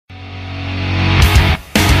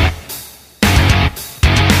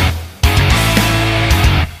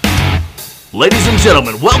Ladies and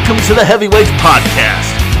gentlemen, welcome to the Heavyweights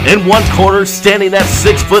Podcast. In one corner, standing at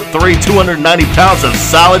 6'3", 290 pounds of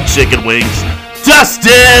solid chicken wings,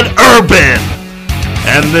 Dustin Urban.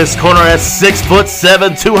 And this corner at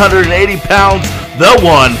 6'7", 280 pounds, the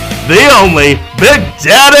one, the only, Big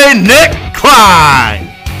Daddy Nick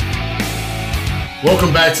Klein.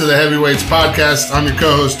 Welcome back to the Heavyweights Podcast. I'm your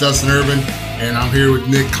co-host, Dustin Urban, and I'm here with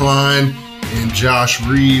Nick Klein and Josh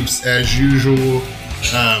Reeves as usual.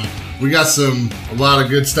 We got a lot of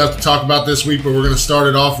good stuff to talk about this week, but we're going to start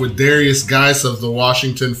it off with Derrius Guice of the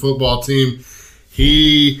Washington football team.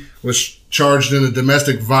 He was charged in a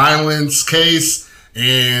domestic violence case,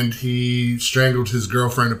 and he strangled his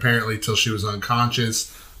girlfriend apparently till she was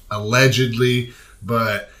unconscious, allegedly.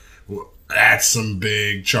 But that's some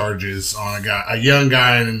big charges on a young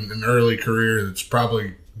guy in an early career that's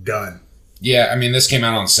probably done. Yeah, I mean, this came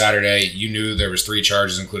out on Saturday. You knew there was 3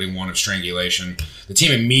 charges, including one of strangulation. The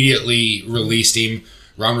team immediately released him.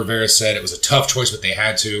 Ron Rivera said it was a tough choice, but they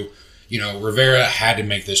had to. You know, Rivera had to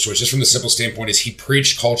make this choice. Just from the simple standpoint is he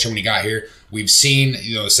preached culture when he got here. We've seen,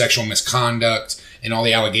 sexual misconduct and all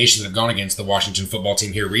the allegations that have gone against the Washington football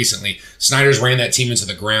team here recently. Snyder's ran that team into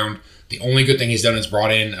the ground. The only good thing he's done is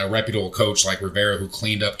brought in a reputable coach like Rivera who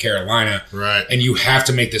cleaned up Carolina. Right. And you have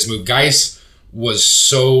to make this move. Guice was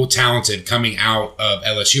so talented coming out of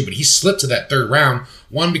LSU, but he slipped to that third round.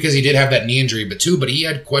 1, because he did have that knee injury, but 2, but he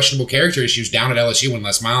had questionable character issues down at LSU when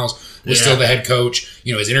Les Miles was still the head coach.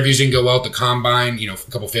 His interviews didn't go well at the combine, a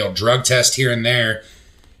couple failed drug tests here and there.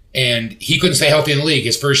 And he couldn't stay healthy in the league.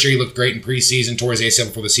 His first year, he looked great in preseason, tore his ACL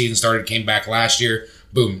before the season started, came back last year.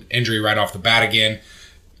 Boom, injury right off the bat again.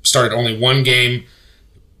 Started only 1 game.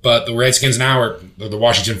 But the Redskins now are the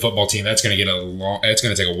Washington football team. That's going to it's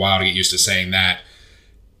going to take a while to get used to saying that.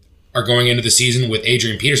 Are going into the season with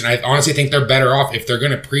Adrian Peterson. I honestly think they're better off if they're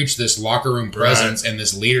going to preach this locker room presence and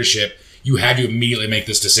this leadership. You had to immediately make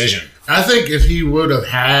this decision. I think if he would have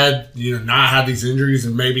had, not had these injuries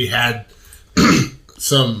and maybe had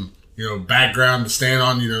some, background to stand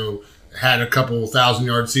on, had a couple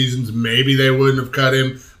 1,000-yard seasons, maybe they wouldn't have cut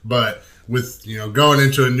him. But with, going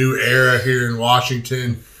into a new era here in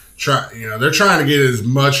Washington, they're trying to get as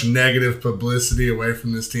much negative publicity away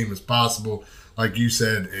from this team as possible, like you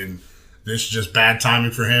said, and this is just bad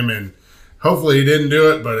timing for him, and hopefully he didn't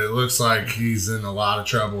do it, but it looks like he's in a lot of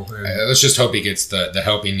trouble. Let's just hope he gets the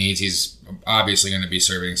help he needs. He's obviously going to be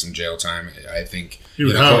serving some jail time. I think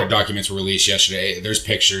the court documents were released yesterday. There's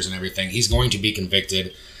pictures and everything. He's going to be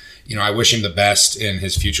convicted. I wish him the best in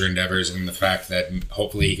his future endeavors and the fact that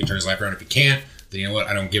hopefully he can turn his life around. If he can't, then you know what?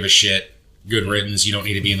 I don't give a shit. Good riddance. You don't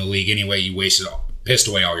need to be in the league anyway. You pissed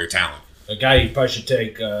away all your talent. A guy you probably should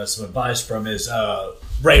take some advice from is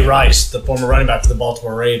Ray Rice, the former running back for the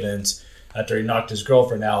Baltimore Ravens, after he knocked his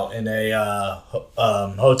girlfriend out in a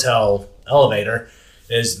hotel elevator.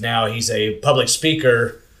 He's a public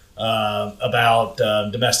speaker about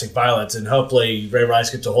domestic violence, and hopefully Ray Rice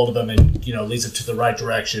gets a hold of him and leads him to the right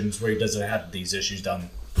directions where he doesn't have these issues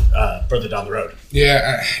further down the road.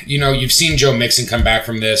 Yeah, you've seen Joe Mixon come back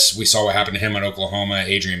from this. We saw what happened to him in Oklahoma.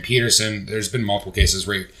 Adrian Peterson. There's been multiple cases.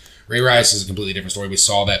 Ray Rice is a completely different story. We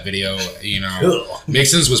saw that video.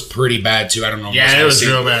 Mixon's was pretty bad too. I don't know. Yeah, it was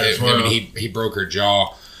real bad as well. I mean, he broke her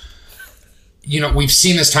jaw. We've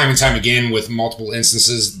seen this time and time again with multiple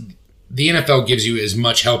instances. The NFL gives you as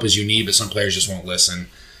much help as you need, but some players just won't listen.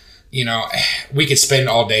 We could spend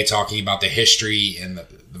all day talking about the history and the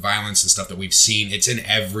violence and stuff that we've seen. It's in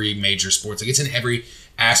every major sports. It's in every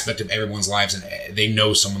aspect of everyone's lives, and they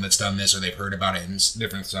know someone that's done this or they've heard about it and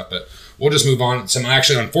different stuff. But we'll just move on. Some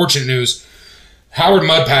actually unfortunate news. Howard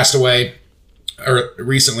Mudd passed away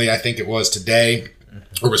recently. I think it was today,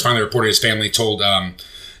 or was finally reported. His family told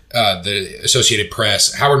the Associated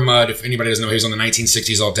Press. Howard Mudd, if anybody doesn't know, he was on the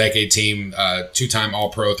 1960s All-Decade team, 2-time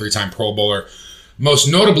All-Pro, 3-time Pro Bowler. Most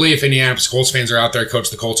notably, if Indianapolis Colts fans are out there,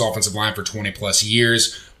 coached the Colts offensive line for 20-plus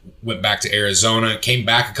years, went back to Arizona, came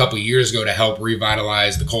back a couple years ago to help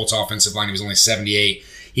revitalize the Colts offensive line. He was only 78.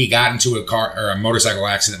 He got into a motorcycle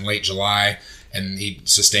accident in late July, and he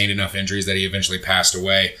sustained enough injuries that he eventually passed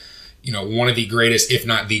away. One of the greatest, if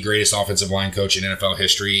not the greatest offensive line coach in NFL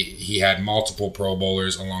history. He had multiple Pro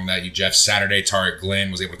Bowlers along that. Jeff Saturday, Tarek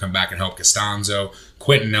Glenn was able to come back and help Costanzo,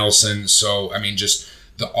 Quentin Nelson. So, just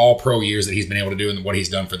the all-pro years that he's been able to do and what he's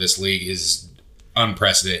done for this league is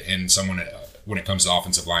unprecedented in someone when it comes to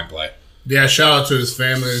offensive line play. Yeah, shout out to his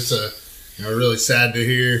family. It's really sad to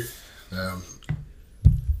hear.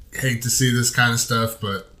 Hate to see this kind of stuff,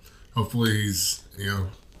 but hopefully he's in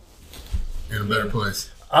a better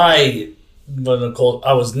place. I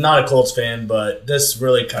was not a Colts fan, but this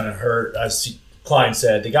really kind of hurt. As Klein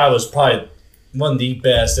said, the guy was probably one of the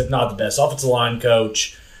best, if not the best, offensive line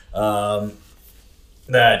coach that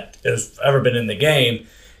has ever been in the game.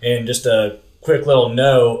 And just a quick little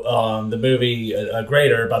note on the movie A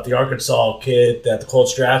Greater about the Arkansas kid that the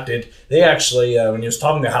Colts drafted. They actually, when he was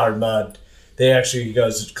talking to Howard Mudd, he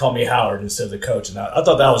goes, call me Howard instead of the coach. And I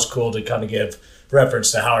thought that was cool to kind of give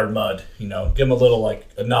reference to Howard Mudd, give him a little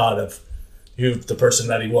a nod of who the person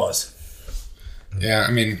that he was. Yeah,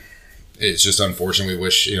 I mean, it's just unfortunate. We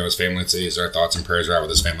wish, his family sees our thoughts and prayers are out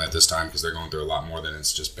with his family at this time because they're going through a lot more than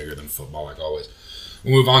it's just bigger than football, like always.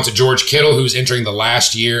 We'll move on to George Kittle, who's entering the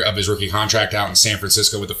last year of his rookie contract out in San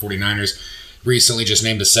Francisco with the 49ers. Recently just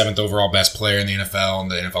named the 7th overall best player in the NFL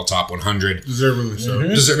and the NFL Top 100. Deservingly so.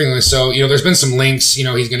 Mm-hmm. Deservingly so. There's been some links. He's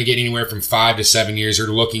going to get anywhere from 5 to 7 years. You're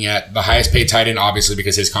looking at the highest paid tight end, obviously,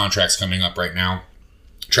 because his contract's coming up right now.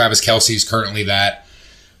 Travis Kelce's currently that.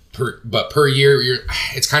 But per year,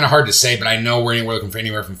 it's kind of hard to say, but I know we're looking for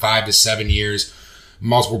anywhere from 5 to 7 years.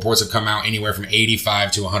 Multiple reports have come out anywhere from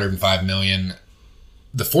 85 to 105 million.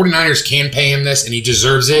 The 49ers can pay him this, and he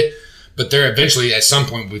deserves it. But they're eventually, at some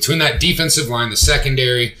point, between that defensive line, the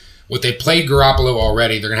secondary, what they played Garoppolo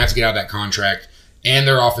already, they're going to have to get out of that contract, and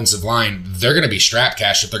their offensive line, they're going to be strapped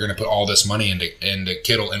cash if they're going to put all this money into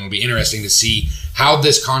Kittle. And it'll be interesting to see how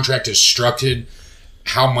this contract is structured,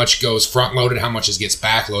 how much goes front-loaded, how much gets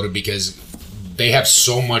back-loaded, because they have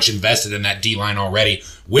so much invested in that D-line already,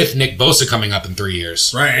 with Nick Bosa coming up in 3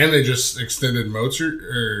 years. Right, and they just extended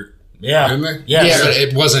Mozart, yeah. Didn't they? Yeah, but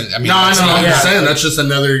it wasn't. I mean, no, I know. I'm just saying that's just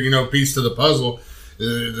another piece to the puzzle.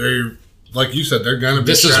 They're like you said, they're gonna be.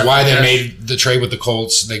 This is why they made the trade with the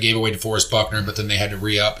Colts. They gave away DeForest Buckner, but then they had to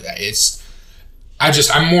re-up.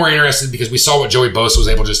 I'm more interested because we saw what Joey Bosa was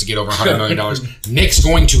able just to get over $100 million. Nick's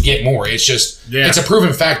going to get more. It's just it's a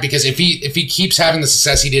proven fact because if he keeps having the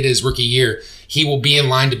success he did his rookie year, he will be in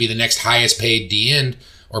line to be the next highest paid D-end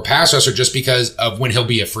or pass rusher just because of when he'll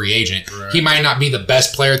be a free agent. Right. He might not be the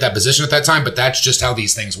best player at that position at that time, but that's just how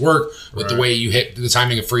these things work with the way you hit the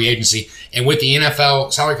timing of free agency. And with the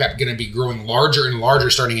NFL salary cap going to be growing larger and larger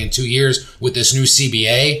starting in 2 years with this new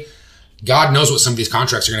CBA, God knows what some of these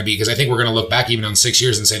contracts are going to be because I think we're going to look back even on 6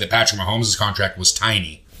 years and say that Patrick Mahomes' contract was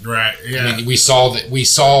tiny. Right. Yeah. I mean, we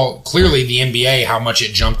saw clearly the NBA how much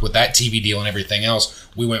it jumped with that TV deal and everything else.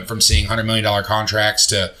 We went from seeing $100 million contracts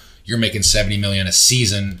to you're making $70 million a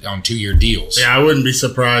season on 2-year deals. Yeah, I wouldn't be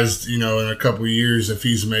surprised, in a couple of years if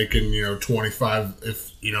he's making, 25.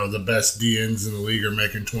 If the best DNs in the league are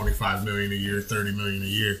making $25 million a year, $30 million a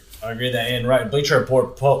year. I agree that. And right, Bleacher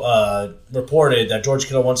Report reported that George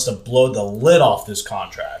Kittle wants to blow the lid off this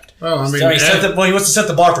contract. Well, I mean, he wants to set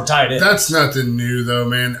the bar for tight end. That's nothing new, though,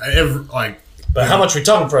 man. But how much are we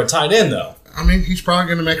talking for a tight end, though? I mean, he's probably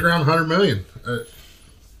going to make around $100 million.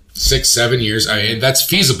 6-7 years. That's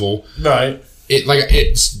feasible. Right.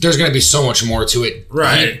 There's going to be so much more to it.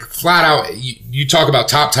 Right. Flat out, you talk about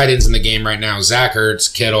top tight ends in the game right now. Zach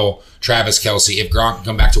Ertz, Kittle, Travis Kelce. If Gronk can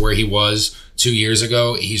come back to where he was 2 years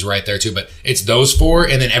ago, he's right there too. But it's those four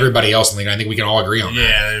and then everybody else in the league. I think we can all agree on that.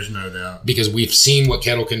 Yeah, there's no doubt. Because we've seen what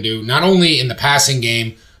Kittle can do, not only in the passing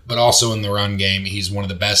game, but also in the run game. He's one of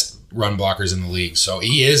the best run blockers in the league. So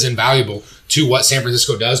he is invaluable to what San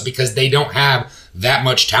Francisco does because they don't have that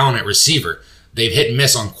much talent at receiver. They've hit and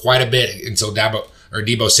miss on quite a bit until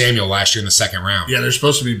Deebo Samuel last year in the second round. Yeah, they're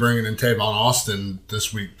supposed to be bringing in Tavon Austin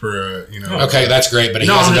this week for Okay, that's great, but he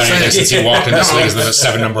hasn't done anything since he walked in this league as the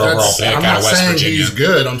 7 number overall pick out of West Virginia. He's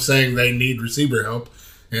good. I'm saying they need receiver help,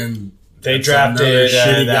 and they drafted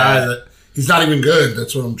shitty guy that he's not even good.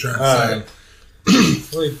 That's what I'm trying to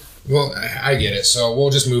say. Well, I get it. So we'll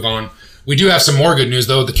just move on. We do have some more good news,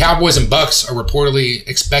 though. The Cowboys and Bucks are reportedly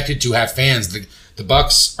expected to have fans. The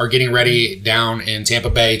Bucks are getting ready down in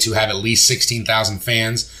Tampa Bay to have at least 16,000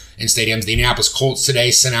 fans in stadiums. The Indianapolis Colts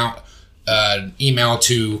today sent out an email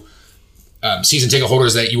to season ticket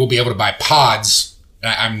holders that you will be able to buy pods.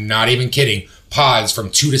 I'm not even kidding. Pods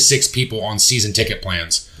from 2 to 6 people on season ticket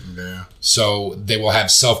plans. Yeah. So they will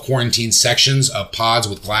have self-quarantine sections of pods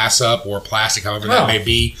with glass up or plastic, however that may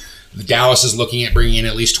be. Dallas is looking at bringing in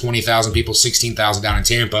at least 20,000 people, 16,000 down in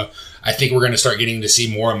Tampa. I think we're going to start getting to see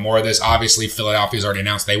more and more of this. Obviously, Philadelphia's already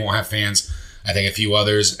announced they won't have fans. I think a few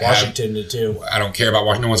others Washington did too. I don't care about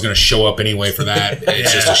Washington. No one's going to show up anyway for that.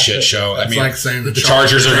 It's just a shit show. It's like saying the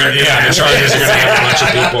Chargers are going to the Chargers are going to have a bunch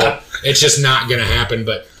of people. It's just not going to happen.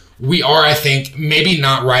 But we are, I think, maybe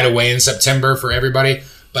not right away in September for everybody.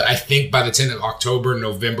 But I think by the 10th of October,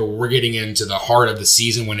 November, we're getting into the heart of the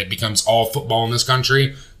season when it becomes all football in this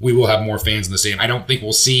country. We will have more fans in the stadium. I don't think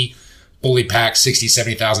we'll see fully packed 60,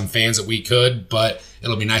 70,000 fans that we could, but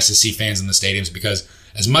it'll be nice to see fans in the stadiums because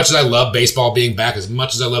as much as I love baseball being back, as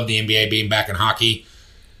much as I love the NBA being back in hockey,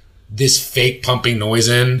 this fake pumping noise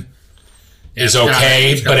in is It's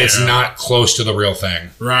okay, gotta- but it's yeah. not close to the real thing.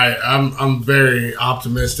 Right. I'm very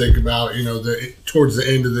optimistic about, towards the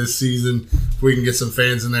end of this season, if we can get some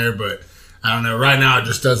fans in there. But I don't know. Right now, it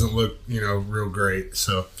just doesn't look, real great.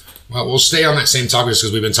 So Well, we'll stay on that same topic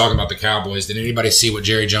because we've been talking about the Cowboys. Did anybody see what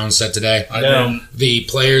Jerry Jones said today? The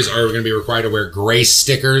players are going to be required to wear grace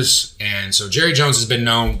stickers. And so Jerry Jones has been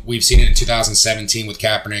known. We've seen it in 2017 with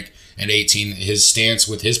Kaepernick and 18. His stance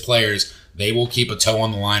with his players, they will keep a toe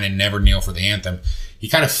on the line and never kneel for the anthem. He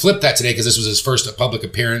kind of flipped that today because this was his first public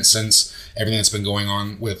appearance since everything that's been going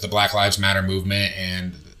on with the Black Lives Matter movement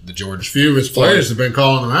and the George a few of his players have been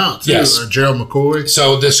calling him out, too. Yes. Gerald McCoy.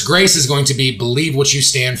 So this grace is going to be believe what you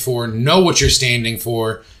stand for, know what you're standing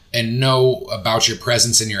for, and know about your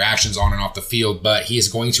presence and your actions on and off the field. But he is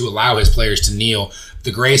going to allow his players to kneel. The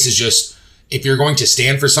grace is just, if you're going to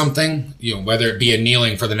stand for something, whether it be a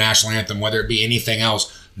kneeling for the national anthem, whether it be anything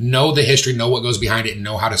else, know the history, know what goes behind it, and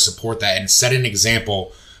know how to support that and set an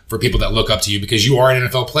example for people that look up to you because you are an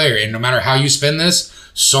NFL player. And no matter how you spin this,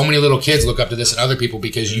 so many little kids look up to this and other people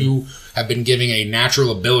because you have been giving a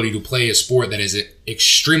natural ability to play a sport that is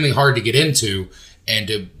extremely hard to get into, and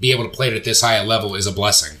to be able to play it at this high a level is a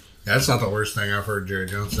blessing. That's not the worst thing I've heard Jerry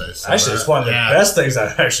Jones say. So Actually, it's one of the best things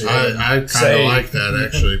I've actually heard I kind say. of like that,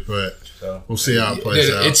 actually, but we'll see how it plays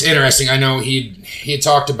out. It's interesting. I know he had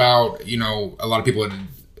talked about, a lot of people had,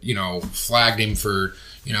 flagged him for,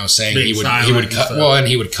 saying Being he silent would and cut, stuff. and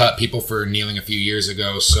he would cut people for kneeling a few years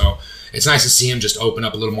ago. So it's nice to see him just open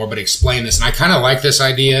up a little more, but explain this. And I kind of like this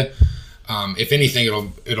idea. If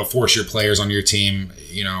anything, it'll force your players on your team,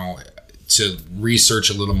 to research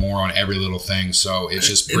a little more on every little thing. So it's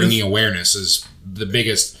just bringing awareness is the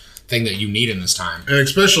biggest thing that you need in this time. And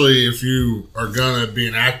especially if you are going to be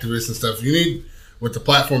an activist and stuff, you need, with the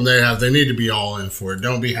platform they have, they need to be all in for it.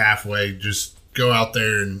 Don't be halfway. Just go out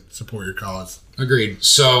there and support your cause. Agreed.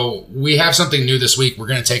 So we have something new this week. We're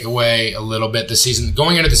going to take away a little bit this season.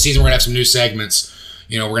 Going into the season, we're going to have some new segments.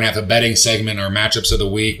 We're going to have a betting segment, our matchups of the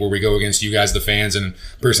week, where we go against you guys, the fans, and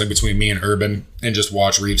personally between me and Urban, and just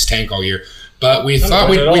watch Reeves tank all year. But we thought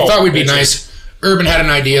we'd be nice. Urban had an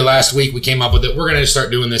idea last week. We came up with it. We're going to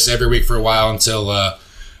start doing this every week for a while until,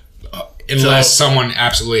 unless someone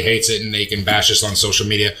absolutely hates it and they can bash us on social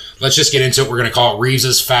media. Let's just get into it. We're going to call it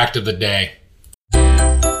Reeves' Fact of the Day.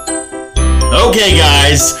 Okay,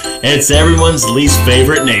 guys, it's everyone's least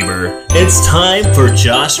favorite neighbor. It's time for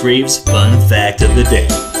Josh Reeves' Fun Fact of the Day.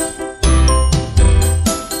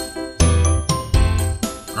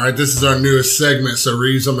 All right, this is our newest segment. So,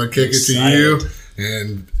 Reeves, I'm going to kick it to you,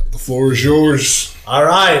 and the floor is yours. All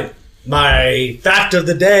right, my fact of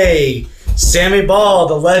the day. Sammy Ball,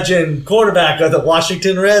 the legend quarterback of the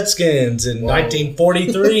Washington Redskins in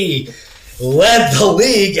 1943, led the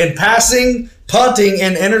league in passing, punting,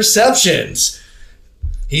 and interceptions.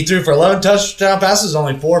 He threw for 11 touchdown passes,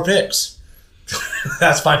 only 4 picks.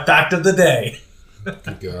 That's my fact of the day.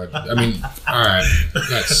 Good God. I mean, all right.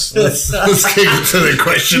 Let's kick it to the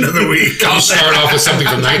question of the week. I'll start off with something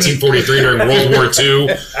from 1943 during World War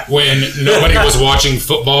II when nobody was watching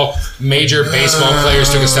football. Major baseball players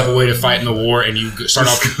took a step away to fight in the war, and you start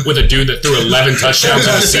off with a dude that threw 11 touchdowns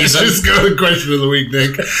in a season. Just go to the question of the week,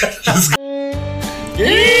 Nick.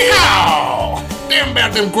 Yeehaw! Damn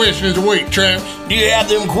about them questions of the week, Travis. Do you have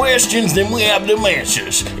them questions? Then we have them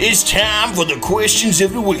answers. It's time for the questions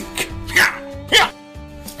of the week.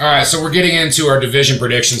 All right, so we're getting into our division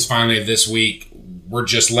predictions finally this week. We're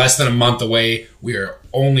just less than a month away. We are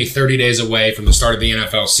only 30 days away from the start of the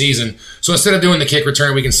NFL season. So instead of doing the kick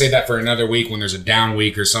return, we can save that for another week when there's a down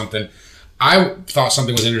week or something. I thought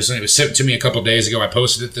something was interesting. It was sent to me a couple of days ago. I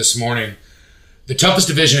posted it this morning. The toughest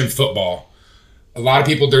division in football. A lot of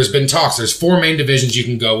people, there's been talks. There's 4 main divisions you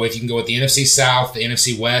can go with. You can go with the NFC South, the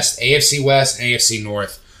NFC West, AFC West, and AFC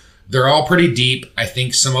North. They're all pretty deep. I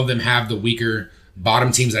think some of them have the weaker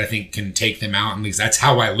bottom teams that I think can take them out. And that's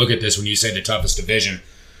how I look at this when you say the toughest division.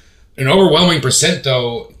 An overwhelming percent,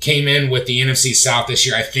 though, came in with the NFC South this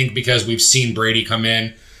year, I think because we've seen Brady come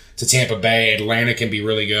in to Tampa Bay. Atlanta can be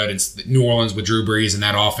really good. It's New Orleans with Drew Brees and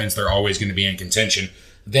that offense, they're always going to be in contention.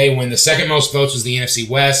 They win. The second most votes was the NFC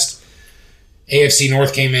West. AFC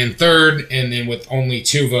North came in third, and then with only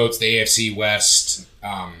 2 votes, the AFC West,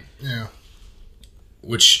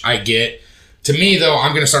 which I get. To me, though,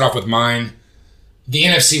 I'm going to start off with mine. The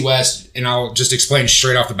NFC West, and I'll just explain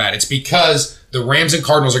straight off the bat. It's because the Rams and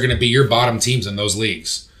Cardinals are going to be your bottom teams in those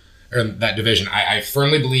leagues, or that division. I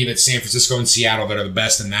firmly believe it's San Francisco and Seattle that are the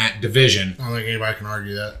best in that division. I don't think anybody can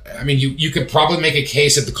argue that. I mean, you could probably make a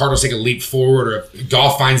case if the Cardinals take a leap forward or if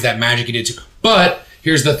Goff finds that magic he did too. But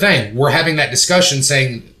here's the thing. We're having that discussion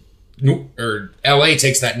saying LA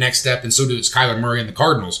takes that next step, and so does Kyler Murray and the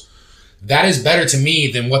Cardinals. That is better to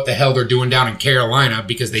me than what the hell they're doing down in Carolina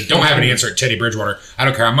because they don't have an answer at Teddy Bridgewater. I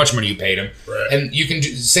don't care how much money you paid him. Right. And you can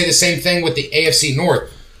say the same thing with the AFC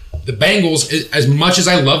North. The Bengals, as much as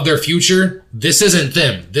I love their future, this isn't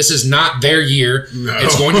them. This is not their year. No.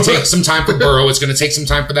 It's going to take some time for Burrow. It's going to take some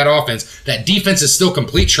time for that offense. That defense is still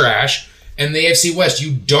complete trash. And the AFC West,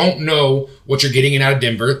 you don't know what you're getting in out of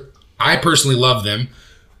Denver. I personally love them.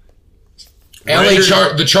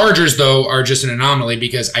 The Chargers, though, are just an anomaly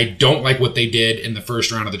because I don't like what they did in the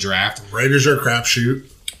first round of the draft. Raiders are a crapshoot.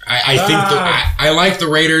 I like the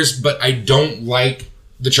Raiders, but I don't like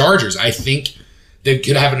the Chargers. I think they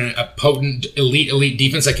could have a potent, elite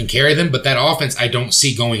defense that can carry them, but that offense I don't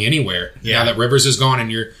see going anywhere. Yeah. Now that Rivers is gone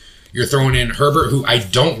and you're throwing in Herbert, who I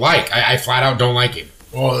don't like. I flat out don't like him.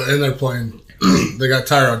 Well, and they're playing. They got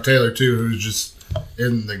Tyrod Taylor too, who's just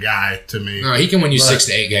isn't the guy to me. No, he can win you 6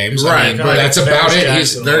 to 8 games. Right, I mean, but that's about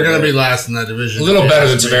it. They're going to be last in that division. A little better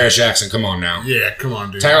than Tavares Jackson. Come on now. Yeah, come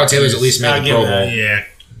on, dude. Tyrod Taylor's at least made the Pro Bowl. Yeah.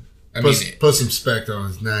 I mean, Put some respect on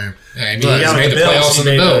his name. he's made the playoffs in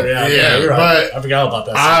the Bill. Yeah, you're right. But I forgot about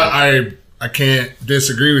that. I can't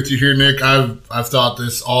disagree with you here, Nick. I've thought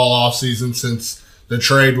this all off season since the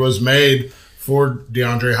trade was made for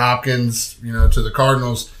DeAndre Hopkins, to the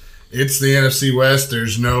Cardinals. It's the NFC West.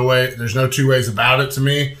 There's no two ways about it to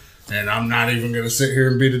me, and I'm not even going to sit here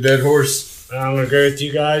and beat a dead horse. I'm going to agree with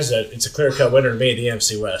you guys that it's a clear-cut winner to me, the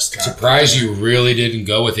NFC West. Surprised you really didn't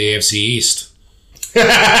go with the AFC East.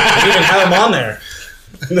 I even have them on there.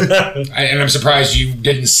 And I'm surprised you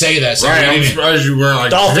didn't say that. So Right, I'm surprised you weren't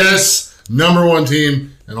like Dolphins. this number one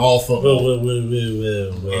team in all football.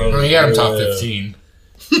 Well, you got them top 15.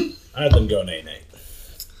 I had them going 8-8.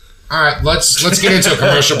 All right, let's get into a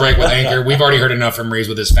commercial break with Anchor. We've already heard enough from Reeves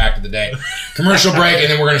with his fact of the day. Commercial break, and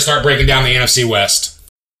then we're going to start breaking down the NFC West.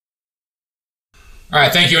 All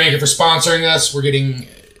right, thank you, Anchor, for sponsoring us. We're getting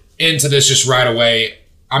into this just right away.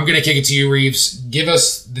 I'm going to kick it to you, Reeves. Give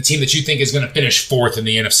us the team that you think is going to finish fourth in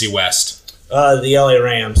the NFC West. The LA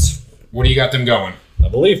Rams. What do you got them going? I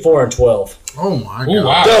believe 4-12. Oh my god! Oh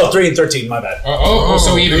wow! No, 3-13. My bad.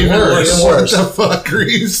 So even worse. Even worse. What the fuck,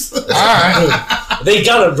 Reeves? All right. They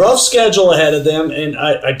got a rough schedule ahead of them, and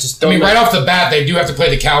I just don't. I mean, right off the bat, they do have to play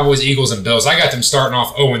the Cowboys, Eagles, and Bills. I got them starting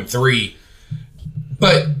off 0-3,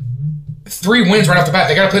 but 3 wins right off the bat.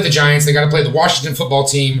 They got to play the Giants. They got to play the Washington football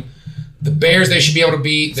team. The Bears, they should be able to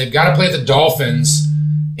beat. They've got to play the Dolphins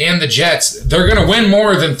and the Jets. They're going to win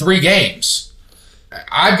more than 3 games.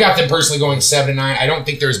 I've got them personally going 7-9. I don't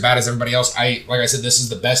think they're as bad as everybody else. Like I said, this is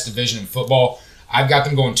the best division in football. I've got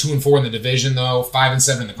them going 2-4 in the division, though,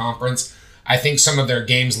 5-7 in the conference. I think some of their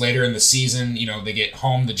games later in the season, they get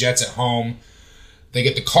home, the Jets at home. They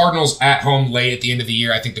get the Cardinals at home late at the end of the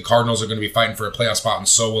year. I think the Cardinals are going to be fighting for a playoff spot, and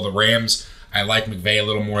so will the Rams. I like McVay a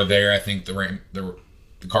little more there. I think the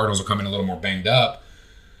Cardinals will come in a little more banged up.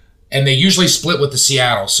 And they usually split with the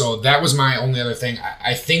Seattle. So that was my only other thing.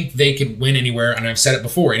 I think they could win anywhere, and I've said it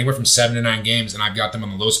before, anywhere from 7 to 9 games, and I've got them on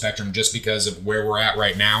the low spectrum just because of where we're at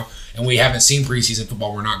right now. And we haven't seen preseason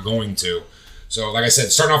football. We're not going to. So, like I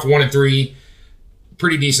said, starting off 1-3,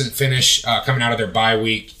 pretty decent finish coming out of their bye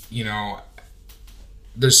week.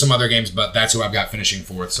 There's some other games, but that's who I've got finishing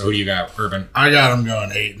fourth. So who do you got, Urban? I got them going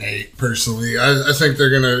 8-8 personally. I think they're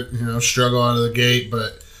gonna struggle out of the gate,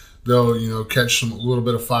 but they'll catch a little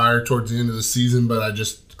bit of fire towards the end of the season. But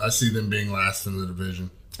I see them being last in the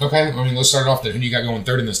division. Okay, I mean let's start off there. Who do you got going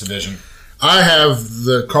third in this division? I have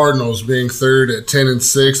the Cardinals being third at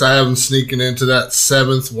 10-6. I have them sneaking into that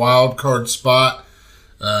 7th wild card spot.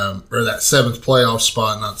 Or that 7th playoff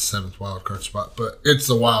spot, not the 7th wild card spot, but it's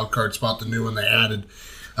the wild card spot, the new one they added.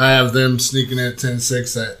 I have them sneaking in at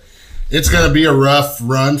 10-6. That it's going to be a rough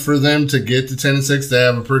run for them to get to 10-6. They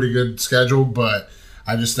have a pretty good schedule, but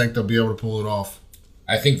I just think they'll be able to pull it off.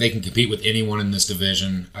 I think they can compete with anyone in this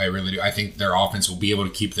division. I really do. I think their offense will be able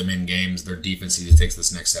to keep them in games. Their defense either takes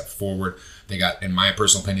this next step forward. They got, in my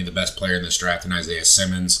personal opinion, the best player in this draft in Isaiah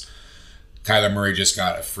Simmons. Kyler Murray just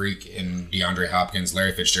got a freak in DeAndre Hopkins.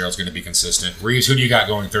 Larry Fitzgerald's going to be consistent. Reeves, who do you got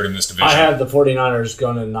going third in this division? I have the 49ers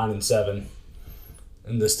going to 9-7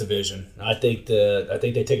 in this division. I think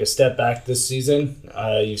they take a step back this season.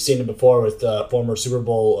 You've seen it before with former Super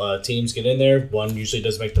Bowl teams get in there. One usually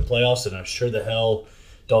does make the playoffs, and I'm sure the hell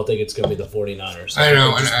don't think it's going to be the 49ers. I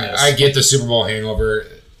know, and I get the Super Bowl hangover.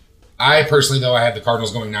 I personally, though, I have the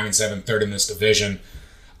Cardinals going 9-7, third in this division.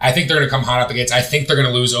 I think they're going to come hot out the gates. I think they're going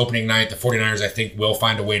to lose opening night. The 49ers, I think, will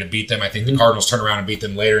find a way to beat them. I think the Cardinals turn around and beat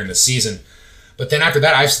them later in the season. But then after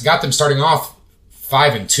that, I've got them starting off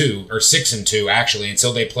 5-2, or 6-2, actually,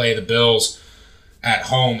 until they play the Bills, at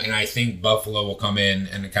home, and I think Buffalo will come in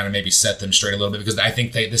and kind of maybe set them straight a little bit, because I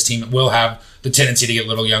think this team will have the tendency to get a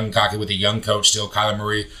little young and cocky with a young coach still. Kyler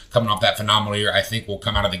Murray coming off that phenomenal year, I think will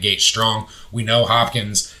come out of the gate strong. We know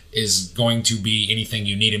Hopkins is going to be anything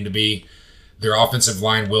you need him to be. Their offensive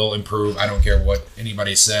line will improve. I don't care what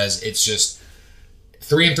anybody says. It's just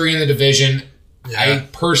 3-3 in the division. Yeah. I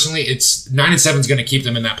personally, it's 9-7 is going to keep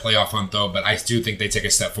them in that playoff hunt, though. But I do think they take a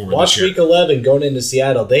step forward. Watch this year. Week 11 going into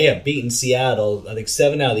Seattle. They have beaten Seattle, I think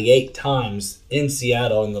 7 out of the 8 times in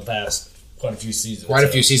Seattle in the past quite a few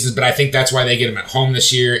seasons. But I think that's why they get them at home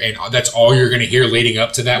this year, and that's all you're going to hear leading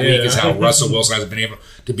up to that week is how Russell Wilson has been able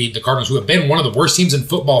to beat the Cardinals, who have been one of the worst teams in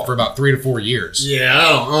football for about 3 to 4 years. Yeah,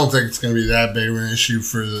 I don't think it's going to be that big of an issue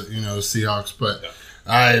for the Seahawks, but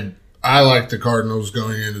I like the Cardinals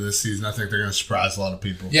going into this season. I think they're going to surprise a lot of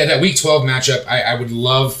people. Yeah, that Week 12 matchup, I would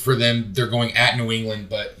love for them. They're going at New England,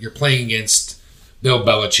 but you're playing against Bill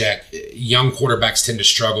Belichick. Young quarterbacks tend to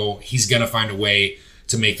struggle. He's going to find a way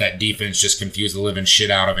to make that defense just confuse the living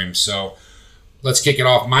shit out of him. So let's kick it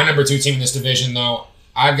off. My number 2 team in this division, though,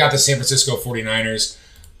 I've got the San Francisco 49ers.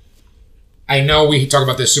 I know we talk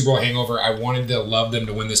about this Super Bowl hangover. I wanted to love them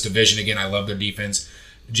to win this division again. I love their defense.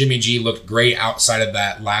 Jimmy G looked great outside of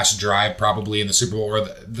that last drive, probably in the Super Bowl, or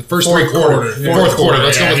the first fourth quarter. Fourth quarter.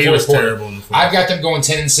 Let's go with fourth quarter. Terrible. I've got them going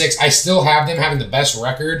 10-6. I still have them having the best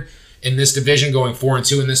record in this division, going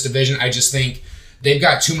 4-2 in this division. I just think they've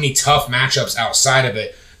got too many tough matchups outside of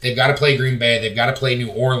it. They've got to play Green Bay. They've got to play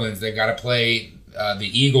New Orleans. They've got to play the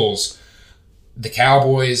Eagles, the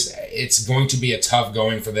Cowboys. It's going to be a tough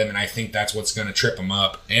going for them, and I think that's what's going to trip them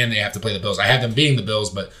up. And they have to play the Bills. I have them beating the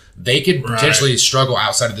Bills, but they could potentially struggle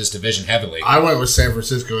outside of this division heavily. I went with San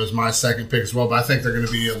Francisco as my second pick as well, but I think they're going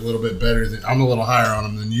to be a little bit better. I'm a little higher on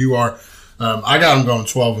them than you are. I got them going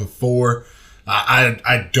 12-4.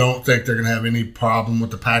 I don't think they're going to have any problem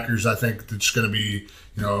with the Packers. I think it's going to be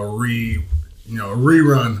a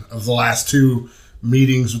rerun of the last 2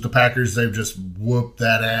 meetings with the Packers. They've just whooped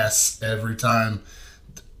that ass every time.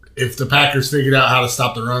 If the Packers figured out how to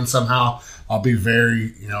stop the run somehow, I'll be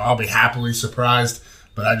happily surprised,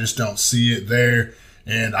 but I just don't see it there.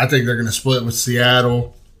 And I think they're going to split with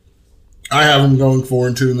Seattle. I have them going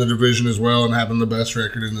 4-2 in the division as well and having the best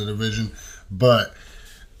record in the division, but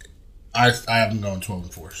I have them going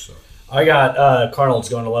 12-4. So I got Cardinals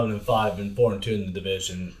going 11-5 and 4-2 in the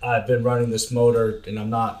division. I've been running this motor, and I'm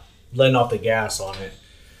not letting off the gas on it.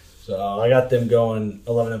 So I got them going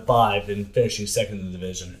 11-5 and finishing second in the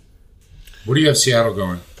division. What do you have Seattle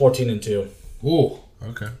going? 14-2. Ooh.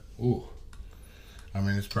 Okay. Ooh. I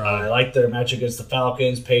mean, it's probably. I like their match against the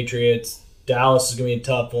Falcons, Patriots. Dallas is going to be a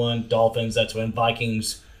tough one. Dolphins, that's when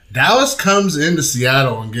Vikings. Dallas comes into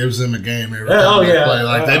Seattle and gives them a game every time they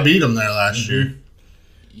play. They beat them there last year.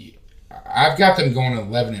 I've got them going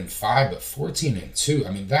 11-5, but 14-2.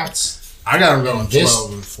 I mean, that's. I got them going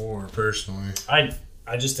 12-4 personally.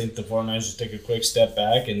 I just think the 49ers just take a quick step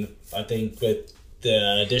back, and I think with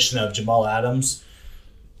the addition of Jamal Adams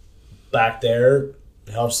back there,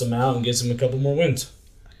 it helps them out and gets them a couple more wins.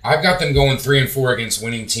 I've got them going 3-4 against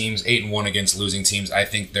winning teams, 8-1 against losing teams. I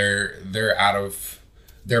think they're out of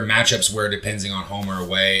their matchups where, depending on home or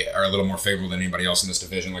away, are a little more favorable than anybody else in this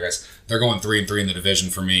division. Like I said, they're going 3-3 in the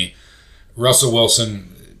division for me. Russell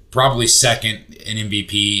Wilson, probably second in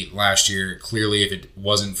MVP last year. Clearly, if it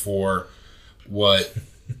wasn't for what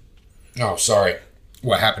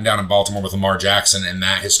happened down in Baltimore with Lamar Jackson and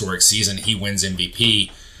that historic season, he wins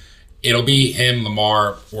MVP. It'll be him,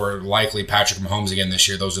 Lamar, or likely Patrick Mahomes again this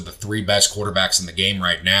year. Those are the 3 best quarterbacks in the game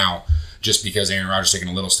right now. Just because Aaron Rodgers taking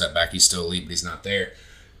a little step back, he's still elite, but he's not there.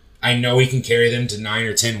 I know he can carry them to 9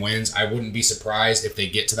 or 10 wins. I wouldn't be surprised if they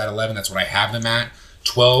get to that 11. That's what I have them at.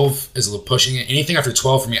 12 is a little pushing it. Anything after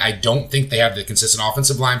 12 for me, I don't think they have the consistent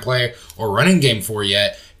offensive line play or running game for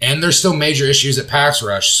yet. And there's still major issues at pass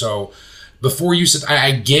rush. So before you said,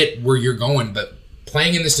 I get where you're going, but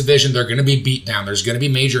playing in this division, they're going to be beat down. There's going to be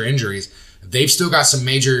major injuries. They've still got some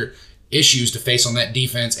major issues to face on that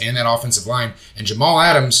defense and that offensive line. And Jamal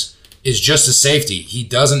Adams is just a safety. He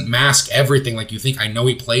doesn't mask everything like you think. I know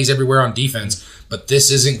he plays everywhere on defense, but this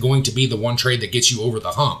isn't going to be the one trade that gets you over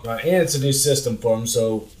the hump. Right, and it's a new system for him,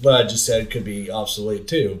 so what I just said could be obsolete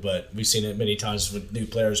too, but we've seen it many times with new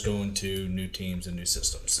players going to new teams and new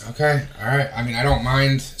systems. Okay, all right. I mean, I don't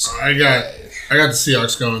mind. I got the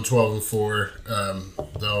Seahawks going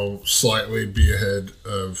 12-4. They'll slightly be ahead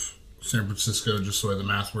of San Francisco, just the way the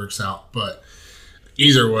math works out. But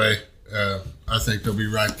either way, I think they'll be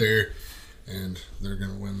right there, and they're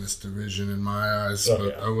going to win this division in my eyes.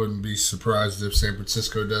 I wouldn't be surprised if San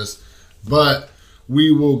Francisco does. But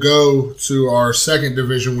we will go to our second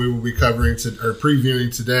division we will be covering or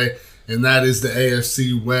previewing today, and that is the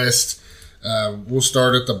AFC West. We'll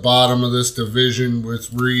start at the bottom of this division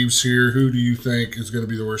with Reeves here. Who do you think is going to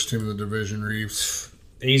be the worst team in the division, Reeves?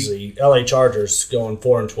 Easily, LA Chargers going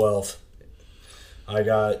 4-12.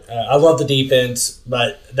 I love the defense,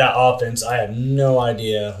 but that offense, I have no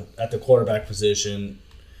idea at the quarterback position.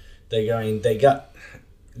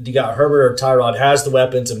 You got Herbert or Tyrod has the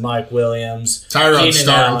weapons of Mike Williams. Tyrod's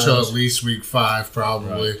starting until at least week 5,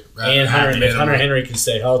 probably. Right. And if Hunter Henry can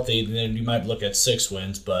stay healthy, then you might look at 6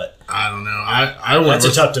 wins. But I don't know. That's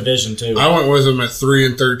a tough division too. I went with them at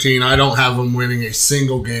 3-13. I don't have them winning a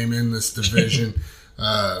single game in this division.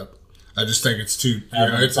 I just think it's too.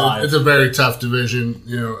 It's a very tough division.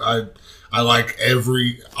 I like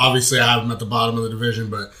obviously I have them at the bottom of the division,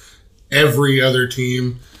 but every other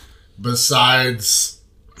team besides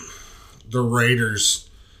the Raiders,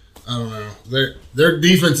 I don't know. Their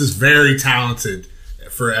defense is very talented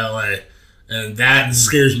for LA, and that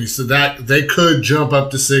scares me. So that they could jump up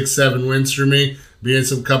to 6-7 wins for me, be in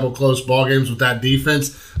some couple close ball games with that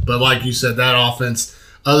defense. But like you said, that offense,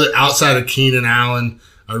 outside of Keenan Allen,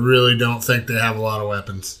 I really don't think they have a lot of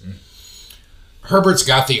weapons. Herbert's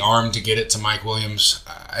got the arm to get it to Mike Williams.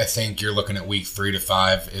 I think you're looking at week 3 to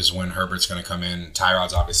 5 is when Herbert's going to come in.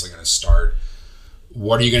 Tyrod's obviously going to start.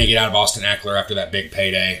 What are you going to get out of Austin Eckler after that big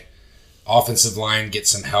payday? Offensive line gets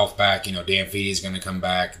some health back. Dan Feedy's going to come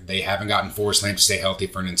back. They haven't gotten Forrest Lamp to stay healthy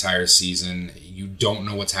for an entire season. You don't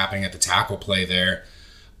know what's happening at the tackle play there.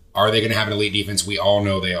 Are they going to have an elite defense? We all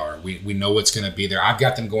know they are. We know what's going to be there. I've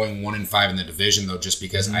got them going 1-5 in the division, though, just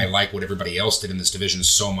because I like what everybody else did in this division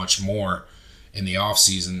so much more in the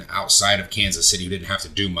offseason outside of Kansas City, who didn't have to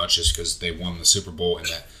do much just because they won the Super Bowl and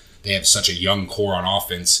that they have such a young core on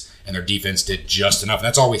offense and their defense did just enough.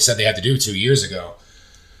 That's all we said they had to do 2 years ago.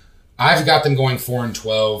 I've got them going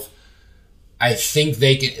 4-12. I think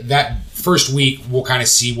that first week we'll kind of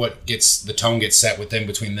see the tone gets set with them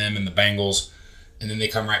between them and the Bengals. And then they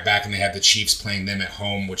come right back and they have the Chiefs playing them at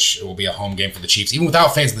home, which will be a home game for the Chiefs. Even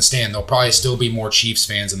without fans in the stand, there'll probably still be more Chiefs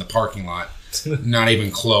fans in the parking lot. Not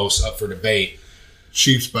even close, up for debate.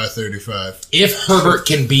 Chiefs by 35. If Herbert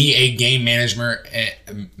can be a game manager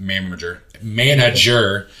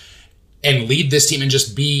and lead this team and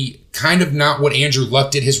just be kind of not what Andrew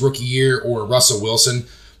Luck did his rookie year or Russell Wilson,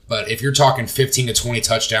 but if you're talking 15 to 20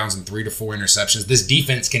 touchdowns and 3 to 4 interceptions, this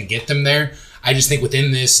defense can get them there. I just think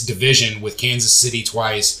within this division with Kansas City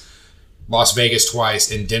twice, Las Vegas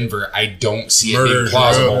twice, and Denver, I don't see it being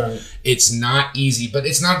plausible. It's not easy, but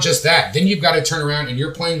it's not just that. Then you've got to turn around and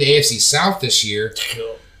you're playing the AFC South this year.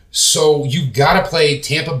 So you've got to play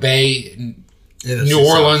Tampa Bay, New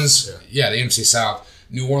Orleans. The NFC South.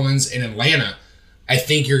 New Orleans and Atlanta. I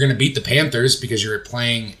think you're going to beat the Panthers because you're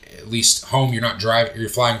playing at least home. You're not driving. You're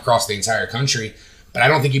flying across the entire country. But I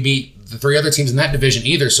don't think you beat the 3 other teams in that division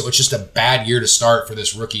either. So it's just a bad year to start for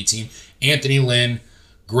this rookie team. Anthony Lynn,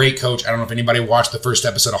 great coach. I don't know if anybody watched the first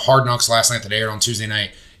episode of Hard Knocks last night that aired on Tuesday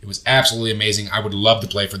night. It was absolutely amazing. I would love to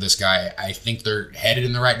play for this guy. I think they're headed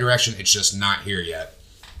in the right direction. It's just not here yet.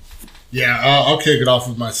 Yeah, I'll kick it off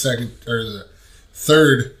with my the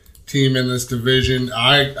third team in this division.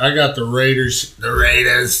 I got the Raiders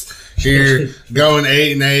here going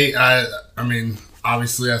 8-8. I mean,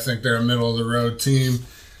 obviously, I think they're a middle of the road team.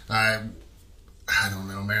 I don't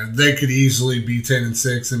know, man. They could easily be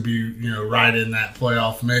 10-6 and be right in that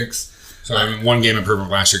playoff mix. So one game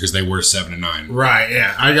improvement last year because they were 7-9. Right.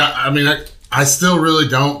 Yeah. I still really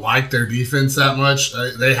don't like their defense that much.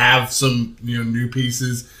 They have some new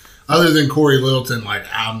pieces. Other than Corey Littleton,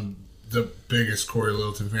 I'm the biggest Corey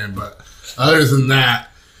Littleton fan, but other than that,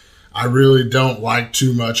 I really don't like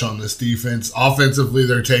too much on this defense. Offensively,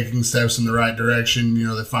 they're taking steps in the right direction.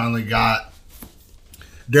 They finally got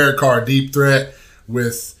Derek Carr, deep threat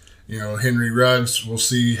with, Henry Ruggs. We'll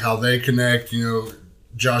see how they connect.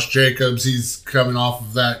 Josh Jacobs, he's coming off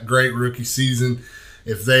of that great rookie season.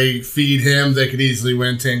 If they feed him, they could easily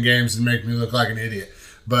win 10 games and make me look like an idiot.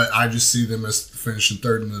 But I just see them as finishing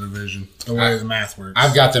third in the division, the way the math works.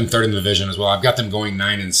 I've got them third in the division as well. I've got them going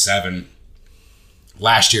 9-7.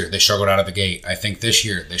 Last year, they struggled out of the gate. I think this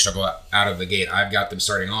year, they struggle out of the gate. I've got them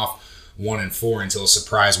starting off 1-4 until a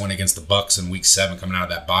surprise win against the Bucs in Week 7 coming out of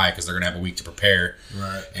that bye because they're going to have a week to prepare.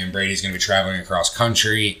 Right. And Brady's going to be traveling across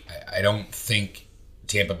country. I don't think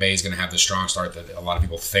Tampa Bay is going to have the strong start that a lot of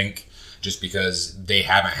people think just because they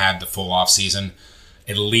haven't had the full offseason.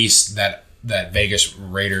 At least that Vegas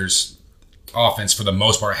Raiders offense, for the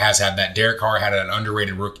most part, has had that. Derek Carr had an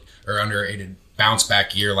underrated bounce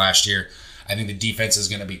back year last year. I think the defense is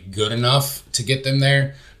going to be good enough to get them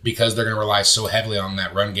there because they're going to rely so heavily on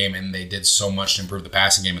that run game, and they did so much to improve the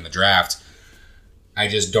passing game in the draft. I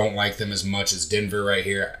just don't like them as much as Denver right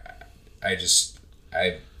here.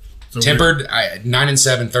 tempered.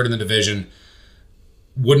 9-7, third in the division.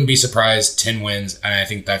 Wouldn't be surprised. 10 wins, and I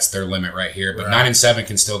think that's their limit right here. But 9-7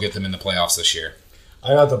 can still get them in the playoffs this year.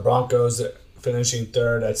 I got the Broncos finishing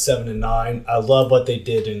third at 7-9. I love what they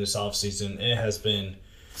did in this offseason. It has been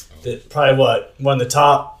probably one of the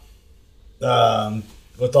top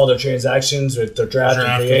with all their transactions, with their draft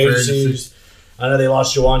and free agencies. I know they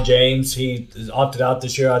lost Juwan James. He opted out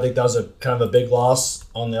this year. I think that was a kind of a big loss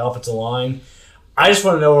on the offensive line. I just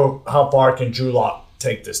want to know how far can Drew Lock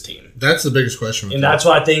take this team. That's the biggest question. And that's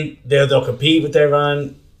why I think they'll compete with their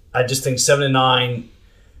run. I just think 7-9,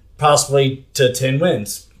 possibly to 10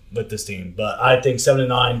 wins with this team. But I think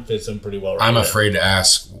 7-9 fits them pretty well. I'm afraid to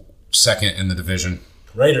ask second in the division.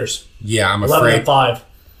 Raiders. Yeah, I'm afraid. 11-5.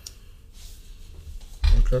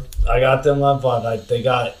 Okay. I got them 11-5. I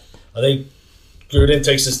think Gruden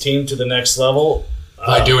takes his team to the next level.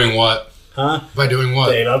 By doing what? Huh? By doing what?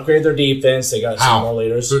 They've upgraded their defense. They got some more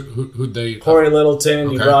leaders. Who'd they? Corey Littleton.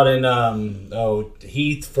 Okay. You brought in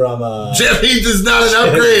Heath from. Jeff Heath is not an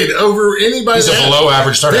upgrade over anybody. He's a below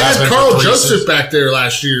average starter. They had Carl Joseph back there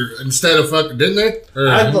last year instead of fucking, didn't they?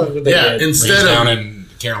 I thought they did. Instead of down in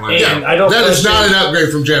Carolina. That is not an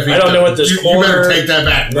upgrade from Jeff Heath. I don't know what this corner. You better take that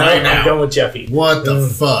back right now. I'm going with Jeff Heath. What the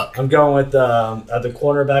fuck? I'm going with at the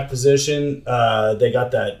cornerback position. They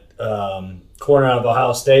got that. Corner out of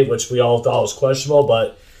Ohio State, which we all thought was questionable,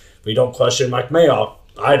 but we don't question Mike Mayock.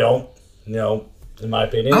 I don't, in my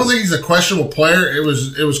opinion. I don't think he's a questionable player. It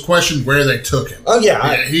was questioned where they took him. Oh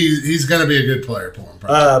yeah, he's going to be a good player for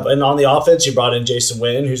him. And on the offense, you brought in Jason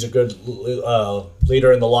Witten, who's a good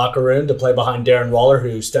leader in the locker room to play behind Darren Waller,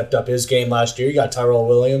 who stepped up his game last year. You got Tyrell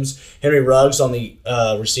Williams, Henry Ruggs on the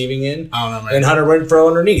receiving end, I don't know, man. and Hunter Renfrow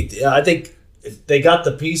underneath. I think. They got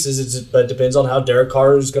the pieces, but it depends on how Derek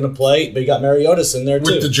Carr is going to play. But you got Mariota's in there,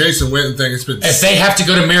 too. With the Jason Witten thing, it's been... If they have to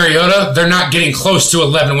go to Mariota, they're not getting close to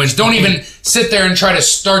 11 wins. Don't even sit there and try to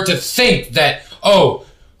start to think that,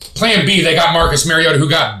 plan B, they got Marcus Mariota, who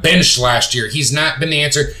got benched last year. He's not been the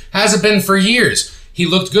answer. Hasn't been for years. He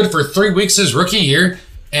looked good for 3 weeks his rookie year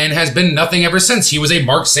and has been nothing ever since. He was a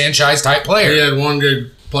Mark Sanchez-type player. He had one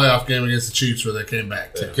good playoff game against the Chiefs where they came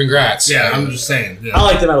back, too. Congrats. Yeah, I'm just saying. Yeah. I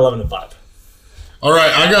like them at 11-5. All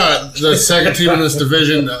right, I got the second team in this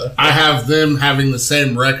division. I have them having the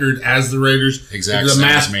same record as the Raiders. Exactly.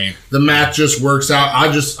 The math just works out.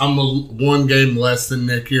 I'm one game less than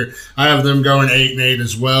Nick here. I have them going 8-8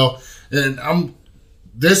 as well, and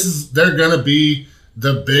they're gonna be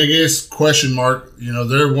the biggest question mark.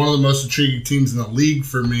 They're one of the most intriguing teams in the league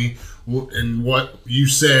for me. And what you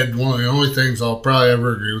said, one of the only things I'll probably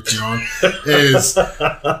ever agree with you on is,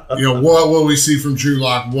 what will we see from Drew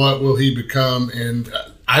Lock? What will he become? And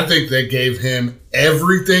I think they gave him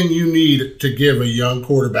everything you need to give a young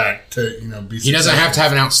quarterback to, be successful. He doesn't have to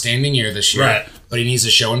have an outstanding year this year, right? But he needs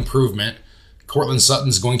to show improvement. Cortland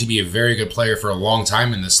Sutton's going to be a very good player for a long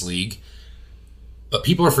time in this league. But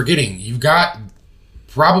people are forgetting, you've got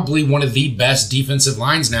probably one of the best defensive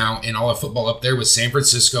lines now in all of football up there with San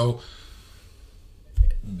Francisco.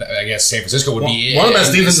 I guess San Francisco would be one of the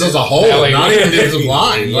best defenses as a whole, not even defensive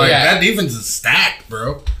line. That defense is stacked,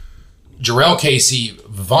 bro. Jarrell Casey,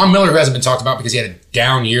 Von Miller, who hasn't been talked about because he had a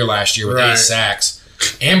down year last year with 8 sacks,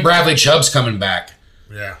 and Bradley Chubb's coming back.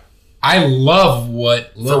 Yeah. I love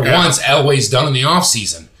what, once, Elway's done in the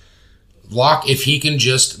offseason. Locke, if he can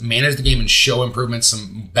just manage the game and show improvements,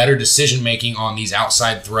 some better decision-making on these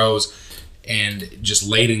outside throws and just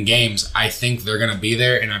late in games, I think they're going to be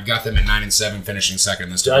there, and I've got them at 9-7, finishing second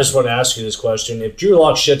in this division. I just want to ask you this question. If Drew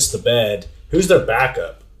Lock shits the bed, who's their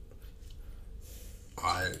backup?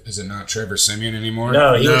 Is it not Trevor Siemian anymore?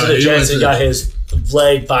 No, he went to the Jets and got his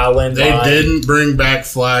leg violin. They didn't bring back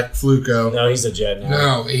Fluco. No, he's a Jet now.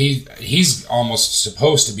 No, he's almost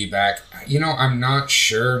supposed to be back. I'm not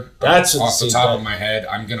sure. That's off the top of my head.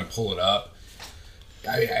 I'm going to pull it up.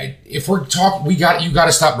 If we're talking, you got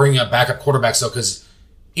to stop bringing up backup quarterbacks though, because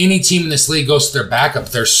any team in this league goes to their backup,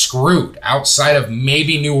 they're screwed. Outside of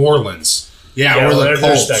maybe New Orleans, or the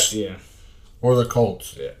Colts, yeah. Or the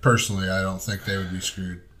Colts. Yeah. Personally, I don't think they would be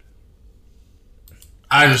screwed.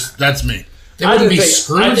 That's me. They wouldn't be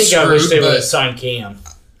screwed. I think I wish they would have signed Cam.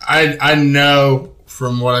 I know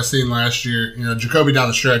from what I seen last year, Jacoby down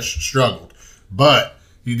the stretch struggled, but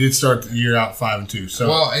he did start the year out 5-2. So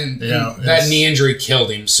that knee injury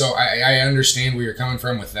killed him. So I understand where you're coming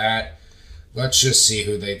from with that. Let's just see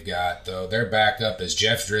who they've got though. Their backup is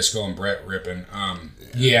Jeff Driscoll and Brett Rippon.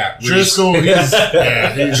 Driscoll.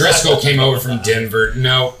 Driscoll came over from Denver.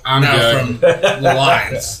 No, I'm good. From the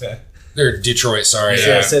Lions. They're Detroit. Sorry.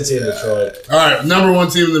 Yeah, Cincy in Detroit. All right, number one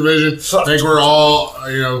team in the division. I think we're all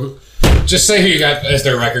Just say who you got as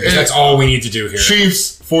their record, because that's all we need to do here.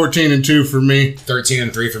 Chiefs 14-2 for me.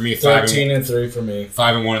 13-3 for me. 13-3 for me.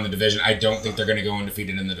 5-1 in the division. I don't think they're going to go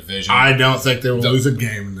undefeated in the division. I don't think they will lose a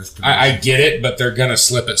game in this division. I get it, but they're going to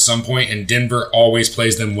slip at some point, and Denver always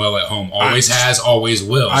plays them well at home. Always has, always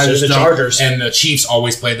will. So the Chargers. And the Chiefs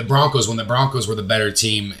always play the Broncos when the Broncos were the better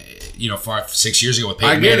team, 5-6 years ago with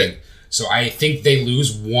Peyton Manning. So I think they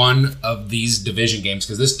lose one of these division games,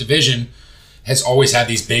 because this division has always had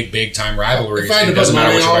these big time rivalries. If I had to put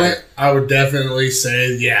money on it, I would definitely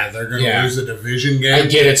say, they're going to lose a division game. I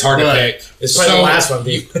get it's hard to pick. It's probably the last one,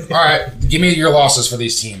 dude. All right, give me your losses for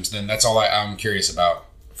these teams, then. That's all I'm curious about.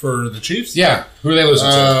 For the Chiefs? Yeah. Who are they losing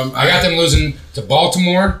to? I got them losing to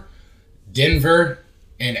Baltimore, Denver,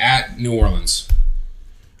 and at New Orleans.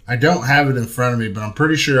 I don't have it in front of me, but I'm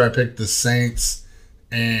pretty sure I picked the Saints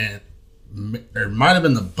and it might have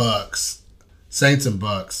been the Bucks. Saints and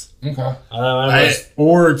Bucks. Okay.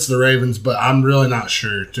 Or it's the Ravens, but I'm really not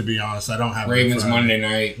sure, to be honest. I don't have Ravens Monday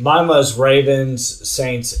night. Mine was Ravens,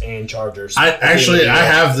 Saints, and Chargers. I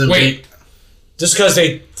have them. Wait. Just because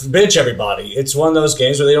they bench everybody. It's one of those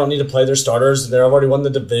games where they don't need to play their starters. They've already won the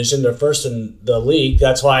division. They're first in the league.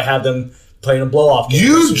 That's why I have them playing a blow-off game.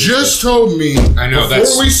 You just told me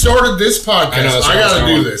before we started this podcast, I got to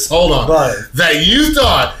do this. Hold on. That you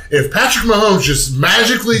thought if Patrick Mahomes just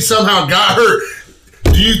magically somehow got hurt,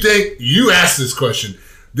 do you think, you asked this question,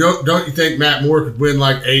 don't you think Matt Moore could win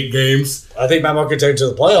like 8 games? I think Matt Moore could take it to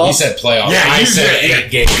the playoffs. You said playoffs. Yeah, I said 8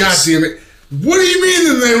 games. God damn it. What do you mean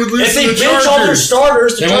then they would lose if to they the bench Chargers? all their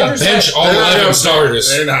starters, the they won't Chargers bench all 11 starters.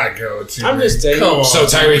 They're not going to. I'm just saying. So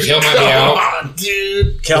Tyreek Hill might be out. Come on,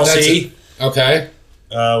 dude. Kelsey. Okay.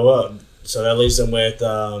 So that leaves them with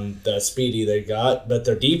the Speedy they got, but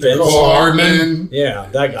their defense. Hardman. Yeah,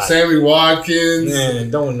 that guy. Sammy Watkins. Man,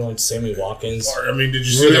 don't know Sammy Watkins. I mean, did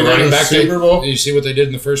you see the running back Super Bowl? Did you see what they did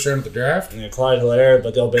in the first round of the draft? Yeah, Clyde Hilaire,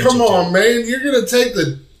 but they'll bench Come him on, too. man. You're going to take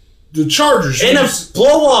the Chargers. In a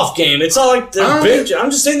blow-off game. It's not like they bench. I'm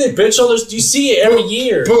just saying they bench all those. You see it every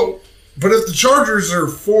year. But if the Chargers are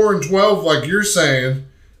 4-12, like you're saying,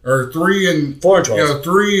 or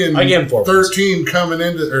 4-12, 13 coming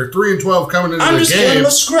into, or 3-12 coming into I'm the just game, giving them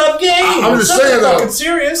a scrub game. I'm just saying though.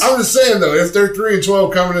 Serious. I'm just saying though, if they're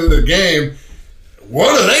 3-12 coming into the game,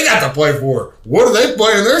 what do they got to play for? What are they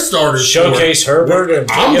playing their starters Showcase for? Herbert.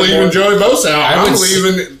 I'm leaving Joey Bosa out.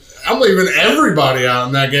 I'm leaving everybody out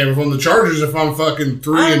in that game if I'm the Chargers. If I'm fucking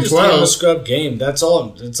 3-12, I'm just giving them a scrub game. That's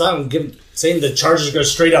all. I'm saying the Chargers are going to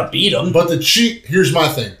straight up beat them. But here's my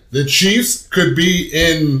thing: the Chiefs could be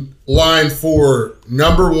in line for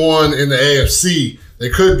number 1 in the AFC. They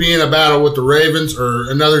could be in a battle with the Ravens or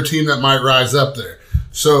another team that might rise up there.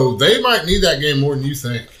 So they might need that game more than you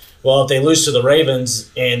think. Well, if they lose to the Ravens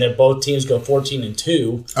and then both teams go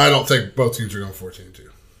 14-2, I don't think both teams are going 14-2.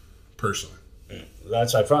 Personally.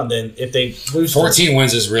 That's my front. Then if they lose 14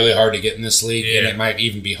 wins is really hard to get in this league, and it might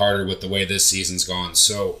even be harder with the way this season's gone.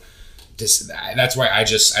 So that's why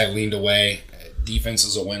I leaned away.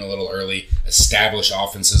 Defenses will win a little early. Established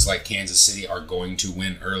offenses like Kansas City are going to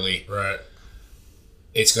win early. Right.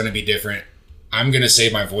 It's going to be different. I'm going to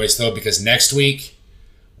save my voice, though, because next week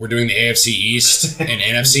we're doing the AFC East and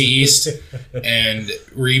NFC East. And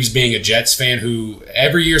Reeves being a Jets fan who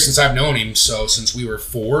every year since I've known him, so since we were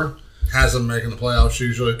 4, has them making the playoffs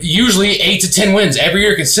usually. Usually 8 to 10 wins every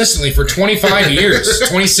year consistently for 25 years,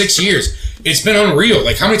 26 years. It's been unreal.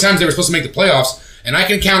 Like how many times they were supposed to make the playoffs, and I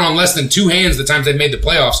can count on less than 2 hands the times they've made the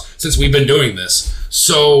playoffs since we've been doing this.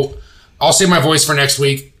 So I'll save my voice for next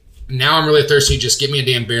week. Now I'm really thirsty. Just get me a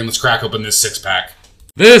damn beer and let's crack open this 6-pack.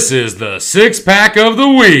 This is the 6-pack of the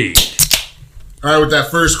week. All right, with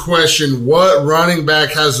that first question, what running back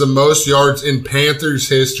has the most yards in Panthers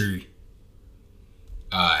history?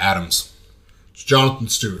 Adams. It's Jonathan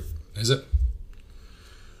Stewart. Is it?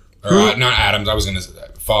 Or, not Adams. I was going to say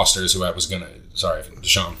Foster's who I was going to. Sorry,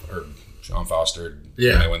 Sean Foster.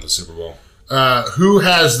 Yeah. When they went to the Super Bowl. Who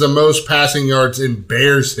has the most passing yards in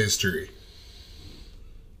Bears history?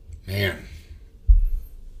 Man.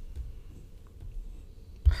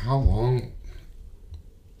 How long?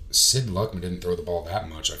 Sid Luckman didn't throw the ball that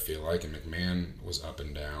much, I feel like, and McMahon was up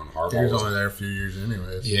and down. He was only there a few years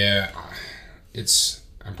anyways. Yeah.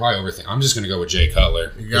 I'm probably overthinking. I'm just going to go with Jay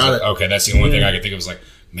Cutler. You got it. Okay, that's the only thing I could think of was like,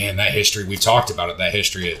 man, that history, we talked about it, that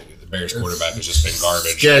history of the Bears quarterback has just been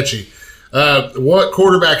garbage. Sketchy. What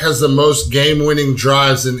quarterback has the most game-winning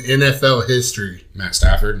drives in NFL history? Matt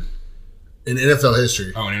Stafford. In NFL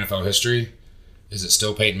history. Oh, in NFL history? Is it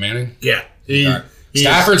still Peyton Manning? Yeah.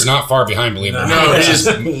 Stafford's not far behind, believe it or not.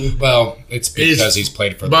 No, it's because he's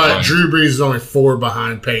played for the But Lions. Drew Brees is only 4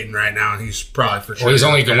 behind Peyton right now, and he's probably for sure. Well, he's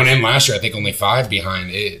only going in last year. I think only 5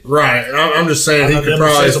 behind it. Right. I'm just saying he could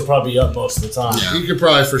Mistakes will probably be up most of the time. He could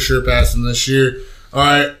probably for sure pass him this year. All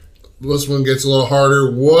right. This one gets a little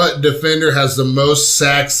harder. What defender has the most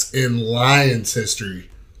sacks in Lions history?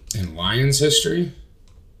 In Lions history?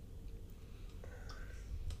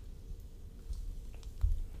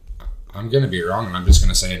 I'm going to be wrong, and I'm just going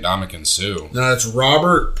to say Ndamukong Suh. No, it's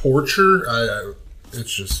Robert Porcher.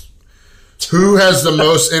 It's just... Who has the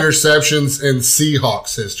most interceptions in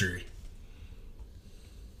Seahawks history?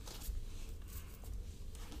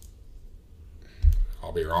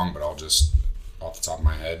 I'll be wrong, but I'll just, off the top of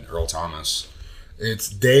my head, Earl Thomas. It's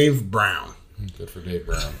Dave Brown. Good for Dave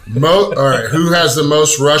Brown. All right. Who has the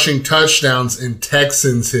most rushing touchdowns in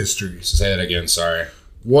Texans history? Say that again, sorry.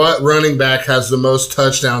 What running back has the most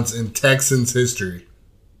touchdowns in Texans history?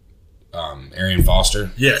 Arian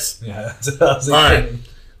Foster. Yes. Yeah, that's what I was All right. thinking.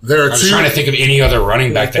 There are I was two. trying to think of any other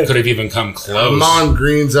running back that could have even come close. Amon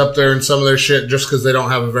Green's up there in some of their shit just because they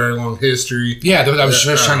don't have a very long history. Yeah, I was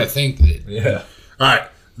just trying to think. That, Yeah. All right.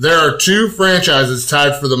 There are 2 franchises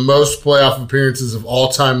tied for the most playoff appearances of all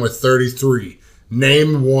time with 33.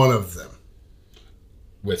 Name one of them.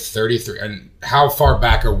 with 33. And how far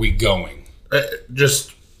back are we going?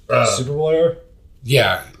 Super Bowl era?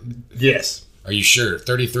 Yeah. Yes. Are you sure?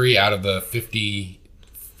 33 out of the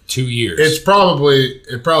 52 years. It probably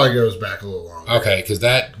goes back a little longer. Okay, because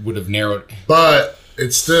that would have narrowed. But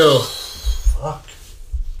it's still... Fuck.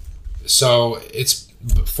 So it's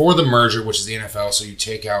before the merger, which is the NFL, so you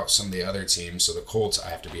take out some of the other teams. So the Colts, I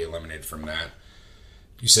have to be eliminated from that.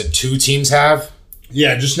 You said 2 teams have?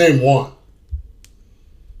 Yeah, just name one.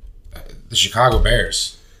 The Chicago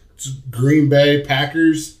Bears. It's Green Bay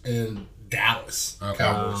Packers and Dallas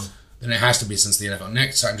Cowboys. Then it has to be since the NFL.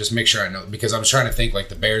 Next time, just make sure I know, because I was trying to think like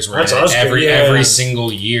the Bears were That's in us, it every yeah.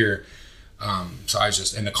 single year. So I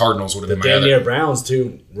just, and the Cardinals would have The been my damn near other. Browns,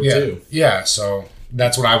 too. Were Yeah, two. yeah. So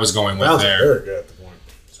that's what I was going with Browns are there. very good at the point.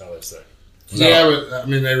 That's how they say. Yeah, but I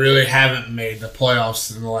mean, they really haven't made the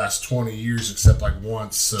playoffs in the last 20 years except like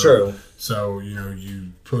once. So, True. So,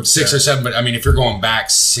 you put 6 or 7, but I mean, if you're going back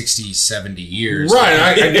 60, 70 years. Right,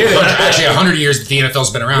 I get it. Actually, 100 years that the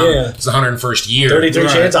NFL's been around. Yeah. It's the 101st year. 33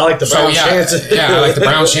 Right. chance. I like the So Browns yeah, chances. yeah, I like the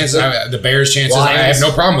Browns' chances, the Bears' chances. I have Lions.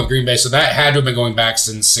 no problem with Green Bay. So that had to have been going back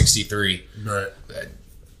since 63. Right.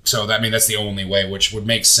 So that's the only way, which would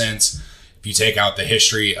make sense if you take out the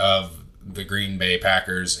history of the Green Bay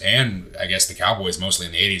Packers and I guess the Cowboys mostly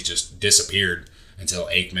in the 80s just disappeared until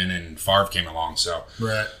Aikman and Favre came along. So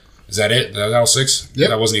Right. is that it? That was 6? Yep.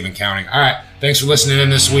 That wasn't even counting. All right. Thanks for listening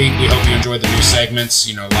in this week. We hope you enjoyed the new segments.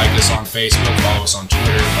 Like us on Facebook, follow us on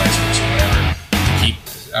Twitter, vice versa, whatever.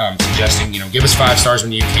 Keep suggesting, give us 5 stars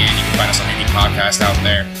when you can. You can find us on any podcast out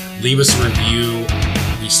there. Leave us a review.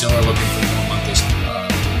 We still are looking for more monthly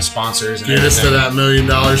sponsors. And Get us to everything. that $1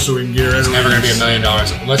 million so we can get rid of It's never going to be $1 million.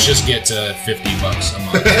 Let's just get to $50 a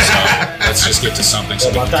month. So let's just get to something so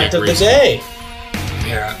we What can about kick fact of the Reese. day?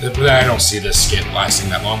 Yeah, I don't see this skit lasting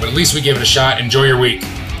that long, but at least we give it a shot. Enjoy your week.